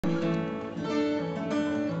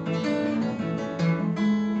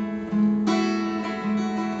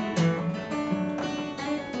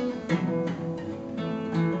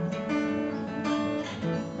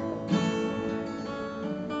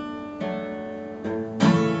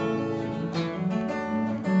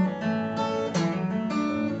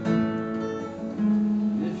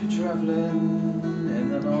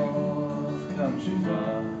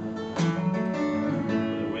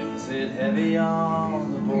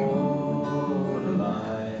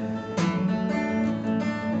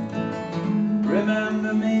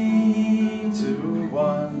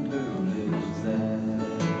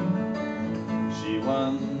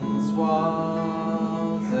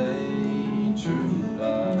true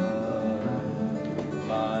love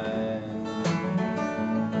line.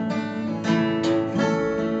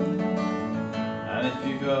 And if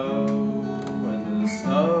you go when the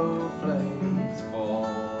snowflakes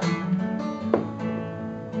fall,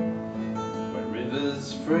 when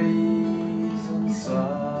rivers freeze and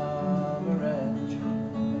summer ends,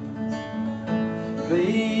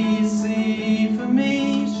 please see for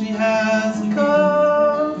me she has a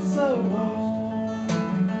coat so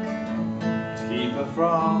warm to keep her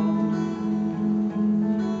from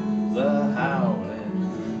the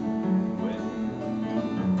howling wind.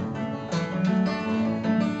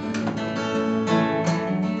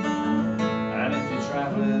 And if you're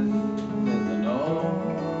traveling in the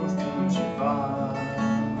Northcountry far,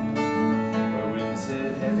 where winds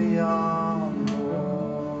hit heavy on the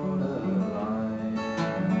waterline,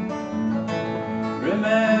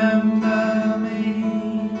 remember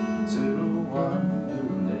me to one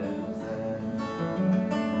who lives there.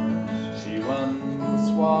 She once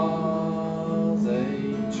was a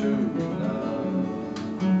true love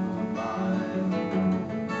of mine.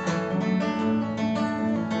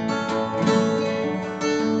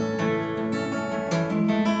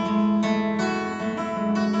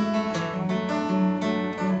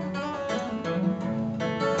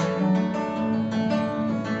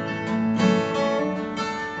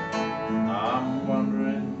 I'm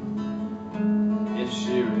wondering if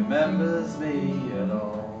she remembers me at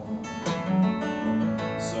all.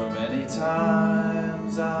 So many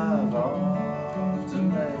times I've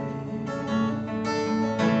often laid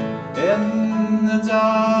in the darkness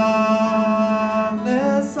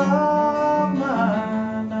of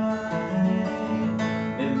my night,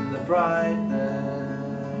 in the brightness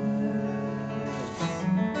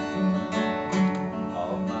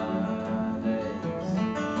of my days.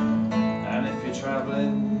 And if you're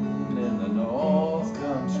traveling in the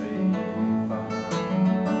Northcountry far,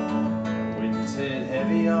 winds hit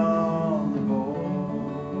heavy on the borderline,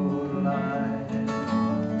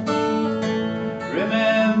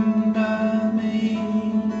 remember me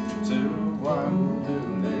to one who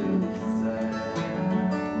lives there.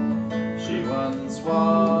 She once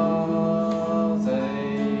was